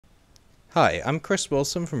Hi, I'm Chris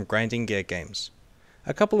Wilson from Grinding Gear Games.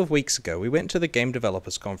 A couple of weeks ago, we went to the Game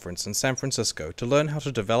Developers Conference in San Francisco to learn how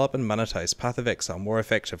to develop and monetize Path of Exile more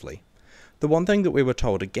effectively. The one thing that we were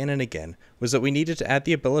told again and again was that we needed to add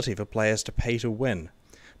the ability for players to pay to win.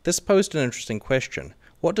 This posed an interesting question: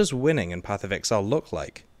 what does winning in Path of Exile look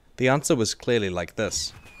like? The answer was clearly like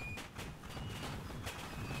this.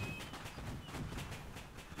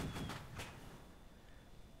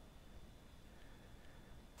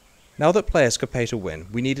 Now that players could pay to win,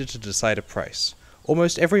 we needed to decide a price.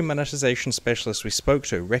 Almost every monetization specialist we spoke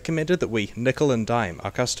to recommended that we nickel and dime our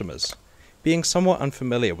customers. Being somewhat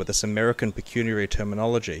unfamiliar with this American pecuniary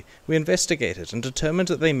terminology, we investigated and determined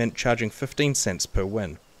that they meant charging 15 cents per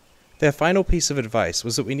win. Their final piece of advice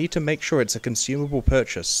was that we need to make sure it's a consumable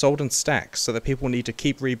purchase sold in stacks so that people need to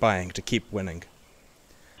keep rebuying to keep winning.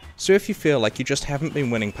 So if you feel like you just haven't been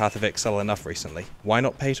winning Path of Exile enough recently, why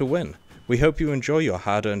not pay to win? We hope you enjoy your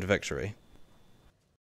hard-earned victory.